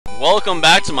Welcome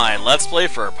back to my Let's Play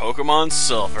for Pokemon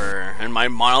Silver. In my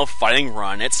mono fighting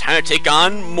run, it's time to take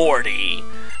on Morty.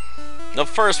 The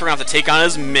first we're going to have to take on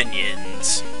his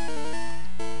minions.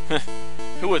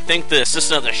 Who would think the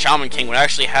assistant of the Shaman King would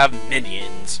actually have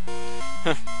minions?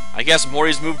 I guess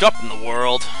Morty's moved up in the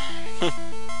world.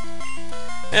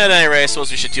 At any rate, I suppose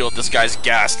we should deal with this guy's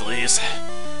Ghastlies.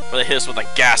 For they hit us with a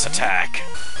gas attack.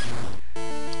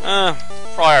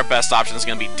 Probably our best option is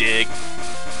going to be Dig.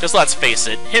 Just let's face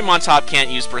it, Hitmontop can't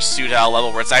use Pursuit at a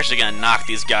level where it's actually going to knock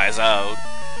these guys out.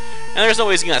 And there's no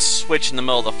way he's going to switch in the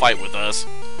middle of the fight with us.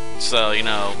 So, you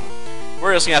know,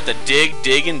 we're just going to have to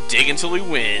dig and dig until we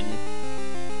win.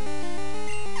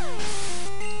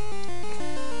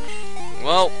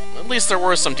 Well, at least there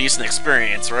was some decent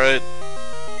experience, right?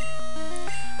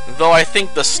 Though I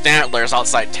think the Stantlers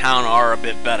outside town are a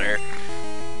bit better.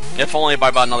 If only by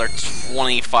about another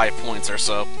 25 points or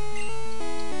so.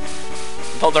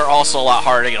 Though they're also a lot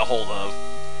harder to get a hold of.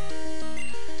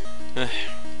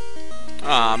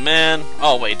 Aw, man.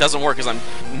 Oh, wait, it doesn't work because I'm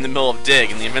in the middle of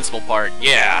Dig in the invincible part.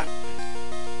 Yeah.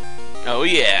 Oh,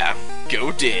 yeah.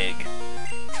 Go Dig.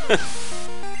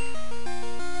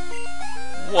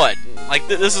 What? Like,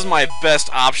 this is my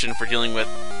best option for dealing with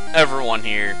everyone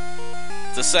here.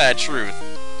 It's a sad truth.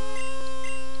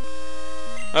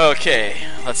 Okay,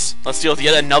 let's deal with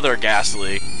yet another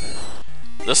Ghastly.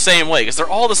 The same way, because they're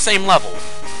all the same level.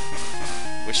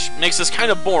 Which makes this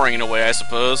kind of boring in a way, I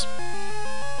suppose.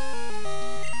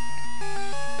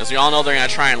 Because we all know they're going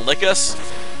to try and lick us,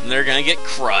 and they're going to get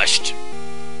crushed.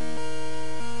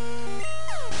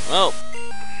 Well,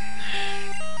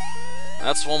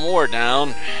 that's one more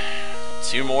down.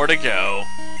 2 more to go.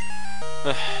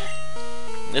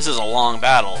 This is a long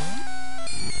battle.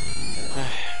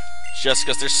 Just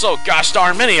because there's so gosh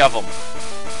darn many of them.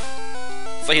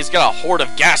 It's like he's got a horde of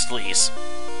Ghastlies.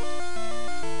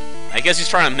 I guess he's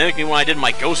trying to mimic me when I did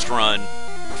my Ghost Run.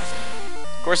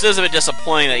 Of course, it is a bit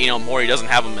disappointing that, you know, Morty doesn't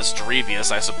have a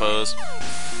Misdreavious, I suppose.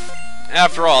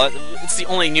 After all, it's the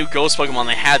only new Ghost Pokemon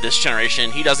they had this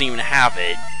generation. He doesn't even have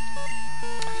it.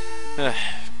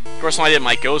 Of course, when I did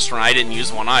my Ghost Run, I didn't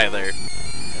use one either.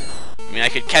 I mean, I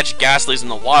could catch Ghastlies in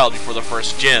the wild before the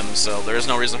first gym, so there's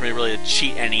no reason for me really to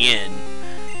cheat any in.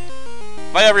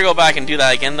 If I ever go back and do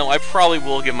that again, though, I probably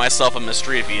will give myself a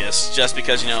Misdreavious, just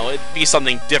because, you know, it'd be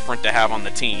something different to have on the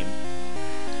team.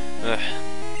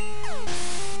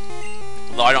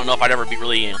 Although I don't know if I'd ever be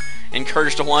really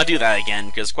encouraged to want to do that again,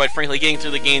 because quite frankly, getting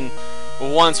through the game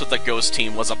once with the Ghost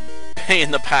team was a pain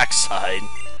in the backside.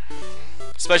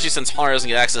 Especially since Haunter doesn't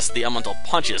get access to the elemental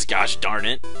punches, gosh darn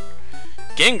it.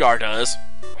 Gengar does.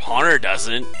 Haunter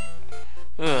doesn't.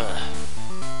 Ugh.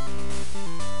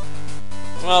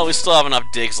 Well, we still have enough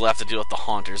digs left to deal with the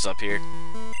Haunters up here.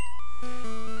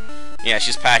 Yeah,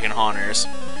 she's packing Haunters.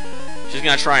 She's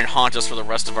gonna try and haunt us for the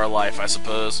rest of our life, I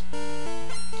suppose.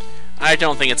 I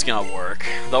don't think it's gonna work,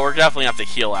 though we're definitely gonna have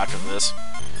to heal after this.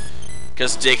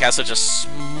 Because Dig has such a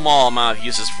small amount of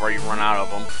uses before you run out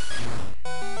of them.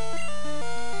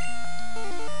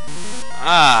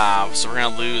 Ah, so we're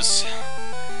gonna lose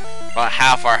about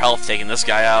half our health taking this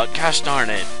guy out. Gosh darn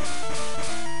it.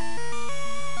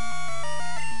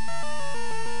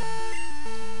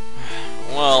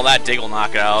 Well, that Dig will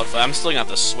knock it out, but I'm still gonna have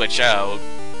to switch out.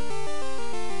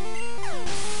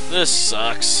 This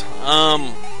sucks.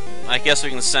 I guess we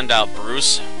can send out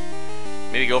Bruce.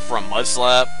 Maybe go for a Mud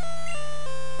Slap.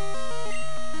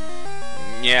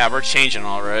 Yeah, we're changing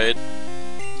alright.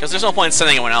 Because there's no point in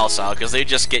sending anyone else out, because they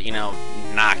just get, you know,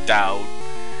 knocked out.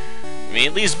 I mean,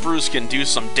 at least Bruce can do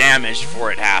some damage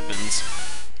before it happens.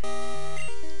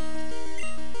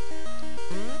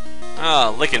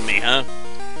 Oh, look at me, huh?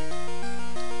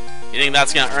 You think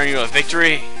that's gonna earn you a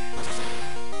victory?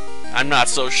 I'm not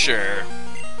so sure.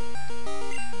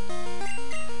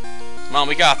 Come on,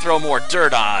 we gotta throw more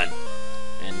dirt on.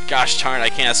 And gosh darn it, I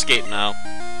can't escape now.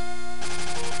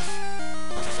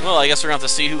 Well, I guess we're gonna have to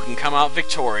see who can come out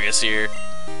victorious here.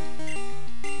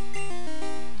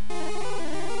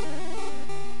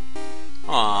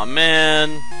 Aw,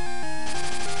 man.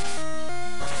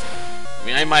 I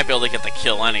mean, I might be able to get the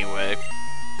kill anyway.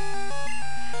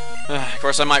 Of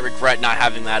course, I might regret not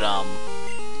having that,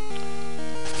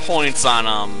 points on,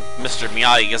 Mr.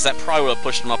 Miyagi, because that probably would have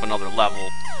pushed him up another level.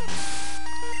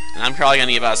 And I'm probably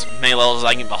gonna need about as many levels as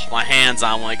I can get my hands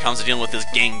on when it comes to dealing with this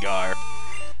Gengar.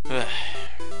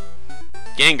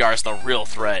 Gengar's the real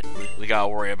threat we gotta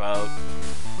worry about.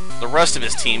 The rest of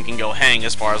his team can go hang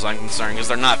as far as I'm concerned, because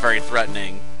they're not very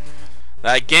threatening.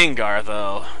 That Gengar,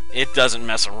 though, it doesn't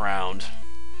mess around.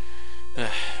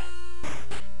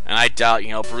 And I doubt,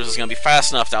 Bruce is going to be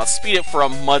fast enough to outspeed it for a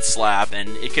Mud Slap, and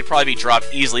it could probably be dropped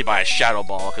easily by a Shadow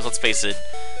Ball, because let's face it,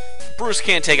 Bruce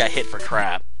can't take a hit for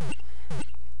crap.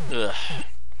 Ugh.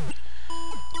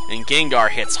 And Gengar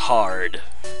hits hard.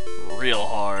 Real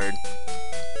hard.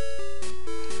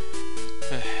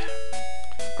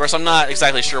 Of course, I'm not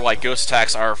exactly sure why Ghost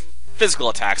attacks are physical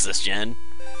attacks this gen.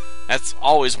 That's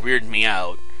always weirded me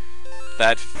out.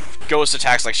 That Ghost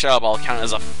attacks like Shadow Ball count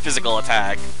as a physical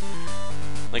attack.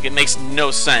 Like, it makes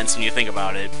no sense when you think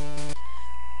about it.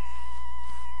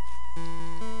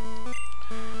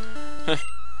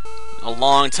 A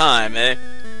long time, eh?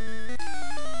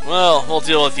 Well, we'll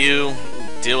deal with you,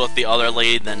 deal with the other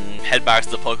lead, then head back to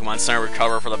the Pokemon Center,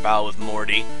 recover for the battle with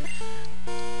Morty.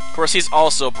 Of course, he's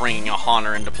also bringing a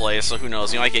Haunter into play, so who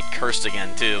knows, he might get cursed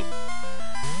again, too.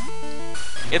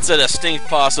 It's a distinct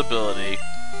possibility.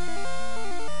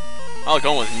 Oh,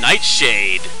 going with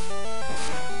Nightshade.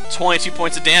 22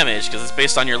 points of damage, because it's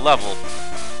based on your level.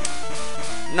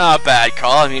 Not a bad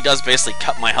call. I mean, he does basically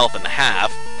cut my health in half.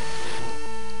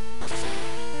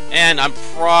 And I'm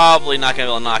probably not going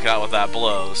to be able to knock it out with that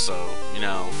blow, so,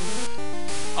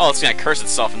 Oh, it's going to curse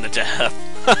itself into death.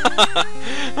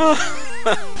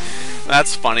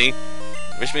 That's funny.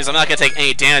 Which means I'm not going to take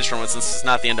any damage from it since it's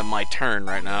not the end of my turn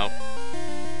right now.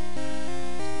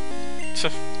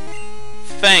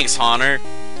 Thanks, Haunter.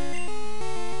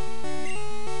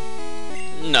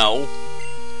 No.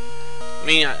 I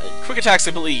mean, Quick Attack's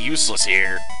completely useless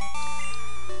here.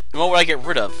 And what would I get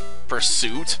rid of?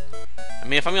 Pursuit? I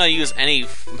mean, if I'm going to use any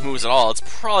moves at all, it's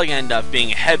probably going to end up being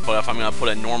Headbutt if I'm going to put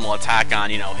a normal attack on,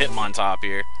 Hitmontop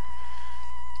here.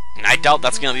 And I doubt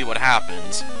that's going to be what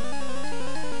happens.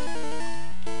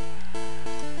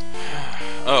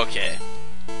 Okay.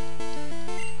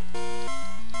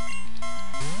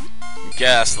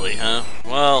 Ghastly, huh?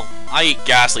 Well, I eat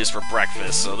Ghastlies for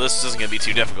breakfast, so this isn't going to be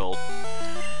too difficult.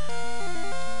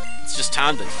 It's just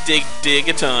time to dig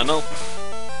a tunnel.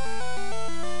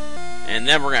 And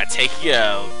then we're going to take you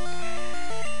out.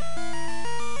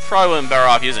 Probably wouldn't be better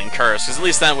off using Curse, because at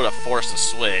least that would have forced a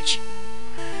switch.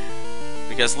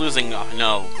 Because losing,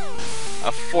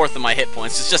 a fourth of my hit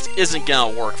points just isn't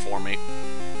going to work for me.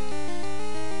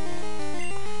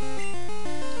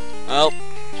 Well,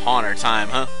 Haunter time,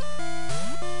 huh?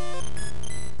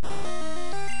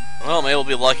 Well, maybe we'll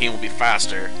be lucky and we'll be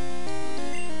faster.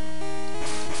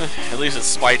 At least its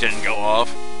spike didn't go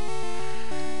off.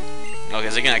 Okay,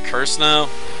 is it gonna curse now?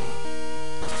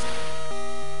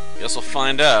 Guess we'll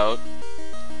find out.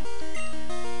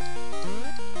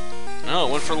 No,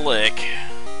 it went for Lick.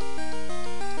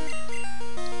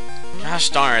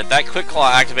 Gosh darn it, that Quick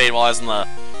Claw activated while I was in the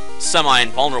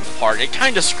semi-invulnerable part. It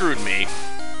kinda screwed me.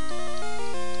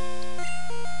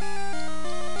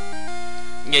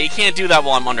 Yeah, you can't do that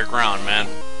while I'm underground, man.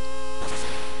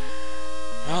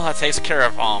 Well, that takes care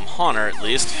of Haunter, at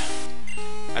least.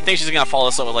 I think she's gonna follow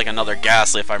this up with like another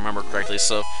Ghastly, if I remember correctly,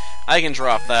 so I can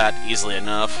drop that easily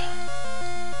enough.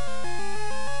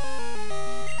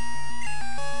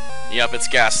 Yep, it's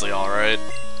Ghastly, alright.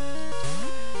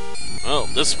 Well,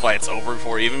 this fight's over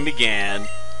before it even began.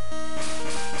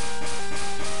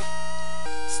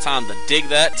 It's time to dig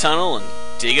that tunnel and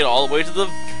dig it all the way to the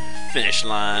finish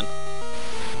line.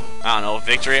 I don't know,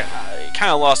 victory? I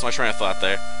kind of lost my train of thought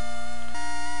there.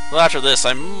 Well, after this,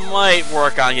 I might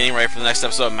work on getting ready for the next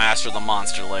episode of Master of the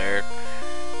Monster Lair.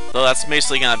 Though that's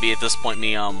basically going to be, at this point,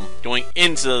 me going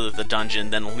into the dungeon,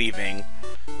 then leaving.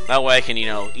 That way I can,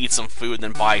 eat some food,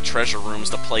 then buy treasure rooms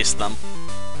to place them.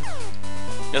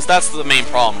 Because that's the main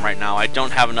problem right now. I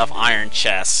don't have enough iron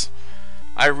chests.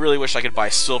 I really wish I could buy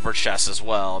silver chests as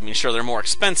well. I mean, sure, they're more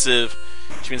expensive,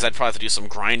 which means I'd probably have to do some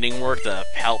grinding work to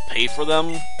help pay for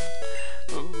them.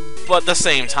 But at the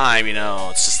same time,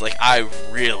 it's just like, I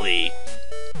really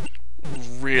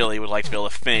would like to be able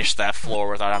to finish that floor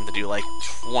without having to do, like,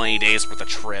 20 days worth of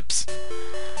trips.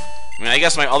 I mean, I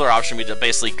guess my other option would be to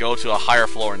basically go to a higher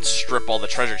floor and strip all the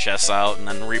treasure chests out and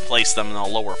then replace them in a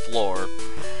lower floor.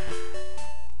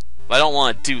 But I don't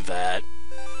want to do that.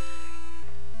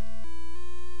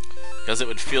 Because it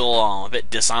would feel a bit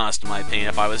dishonest, in my opinion,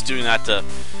 if I was doing that to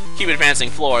keep advancing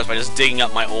floors by just digging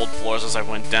up my old floors as I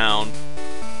went down.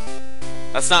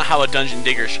 That's not how a dungeon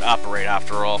digger should operate,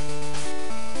 after all.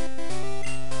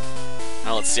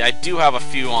 Now, let's see, I do have a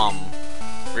few,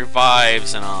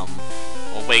 revives and,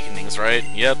 awakenings, right?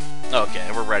 Yep. Okay,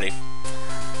 we're ready.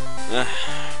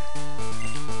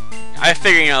 I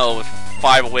figure, with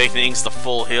 5 awakenings, the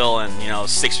full heal, and,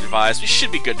 6 revives, we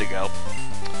should be good to go.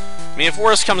 I mean, if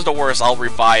worse comes to worse, I'll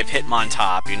revive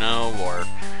Hitmontop, or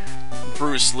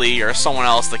Bruce Lee, or someone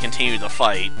else to continue the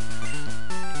fight.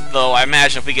 Though, I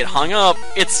imagine if we get hung up,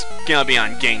 it's gonna be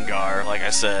on Gengar, like I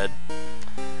said.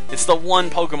 It's the one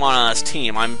Pokemon on this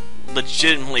team I'm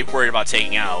legitimately worried about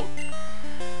taking out.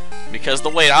 Because the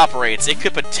way it operates, it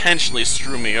could potentially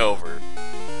screw me over.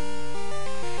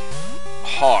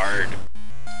 Hard.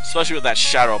 Especially with that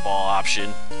Shadow Ball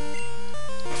option.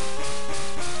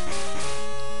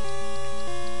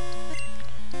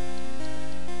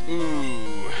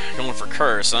 Ooh, going for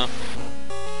Curse, huh?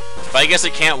 But I guess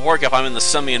it can't work if I'm in the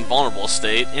semi-invulnerable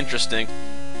state. Interesting.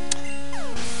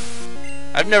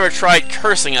 I've never tried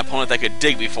cursing an opponent that could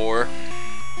dig before.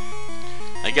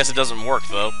 I guess it doesn't work,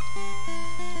 though.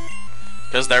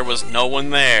 Because there was no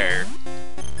one there.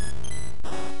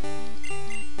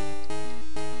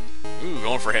 Ooh,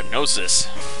 going for Hypnosis.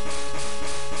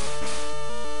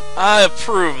 I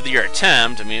approve of your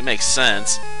attempt. I mean, it makes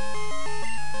sense.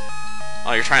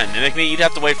 Oh, you're trying to mimic me? You'd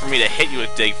have to wait for me to hit you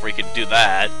with Dig before you could do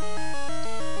that.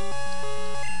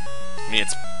 I mean,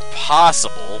 it's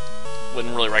possible.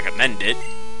 Wouldn't really recommend it.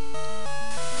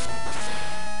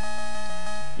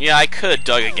 Yeah, I could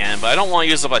dug again, but I don't want to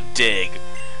use up a Dig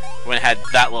when it had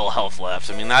that little health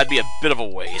left. I mean, that'd be a bit of a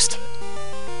waste.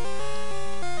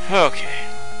 Okay.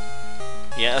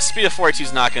 Yeah, a speed of 42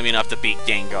 is not going to be enough to beat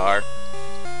Gengar.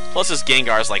 Plus, this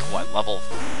Gengar is like, what, level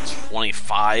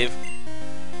 25?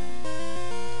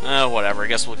 Whatever. I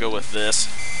guess we'll go with this.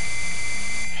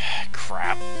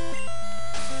 Crap.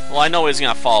 Well, I know what he's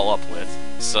going to follow up with,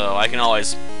 so I can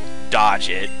always dodge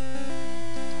it.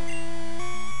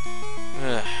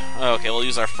 Okay, we'll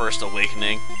use our first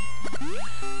Awakening.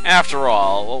 After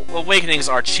all, Awakenings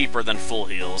are cheaper than full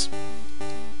heals.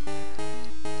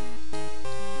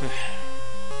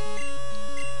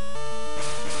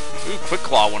 Ooh, Quick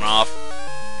Claw went off.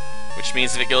 Which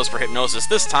means if it goes for Hypnosis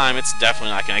this time, it's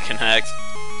definitely not going to connect.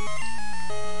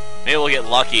 Maybe we'll get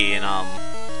lucky and,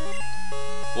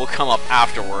 we'll come up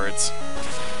afterwards.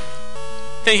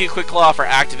 Thank you, Quick Claw, for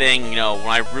activating, you know, when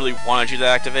I really wanted you to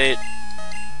activate.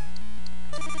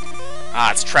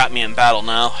 Ah, it's trapped me in battle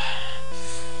now.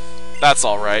 That's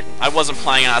alright. I wasn't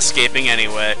planning on escaping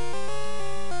anyway.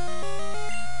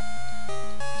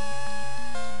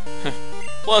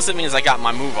 Plus, it means I got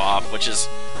my move off, which is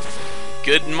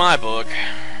good in my book.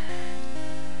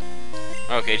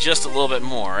 Okay, just a little bit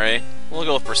more, eh? We'll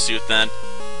go with Pursuit then.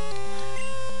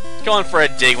 Going for a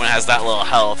Dig when it has that little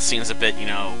health seems a bit, you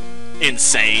know,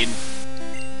 insane.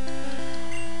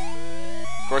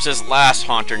 Of course, his last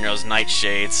Haunter knows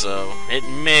Nightshade, so it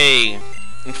may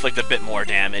inflict a bit more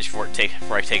damage before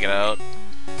I take it out.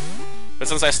 But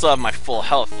since I still have my full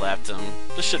health left,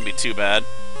 this shouldn't be too bad.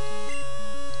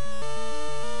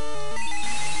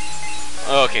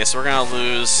 Okay, so we're gonna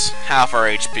lose half our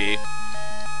HP.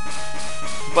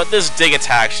 But this Dig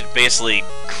attack should basically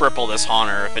cripple this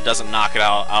Haunter if it doesn't knock it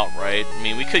out outright. I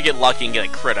mean, we could get lucky and get a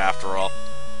crit after all.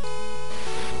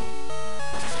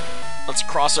 Let's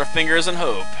cross our fingers and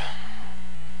hope.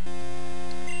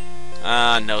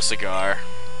 No cigar.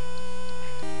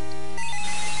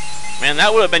 Man,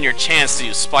 that would have been your chance to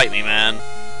use Spite Me, man.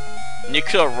 And you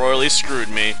could have royally screwed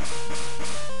me.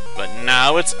 But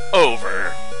now it's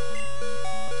over.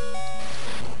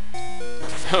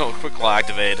 Oh, Quick Claw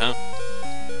activate, huh?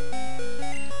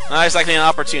 Not exactly an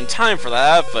opportune time for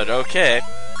that, but okay.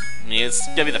 I mean, it's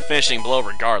gonna be the finishing blow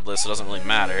regardless, so it doesn't really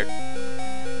matter.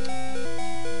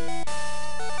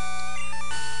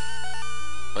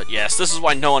 But yes, this is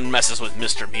why no one messes with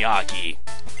Mr. Miyagi.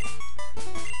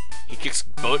 He kicks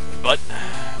butt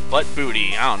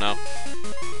booty, I don't know.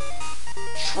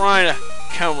 Trying to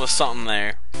come up with something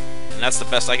there. And that's the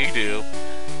best I could do.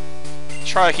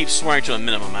 Try to keep swearing to a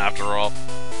minimum after all.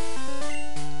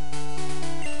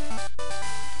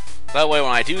 That way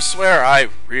when I do swear, I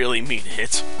really mean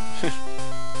it.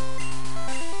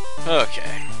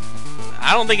 Okay.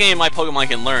 I don't think any of my Pokemon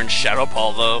can learn Shadow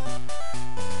Ball, though.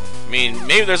 I mean,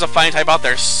 maybe there's a fighting type out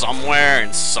there somewhere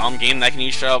in some game that can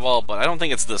use Shadow Ball, but I don't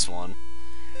think it's this one.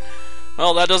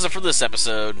 Well, that does it for this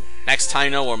episode. Next time,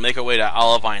 you know, we'll make our way to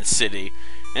Olivine City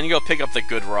and go pick up the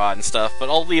Good Rod and stuff, but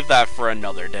I'll leave that for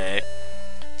another day.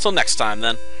 Till next time,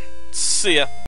 then. See ya.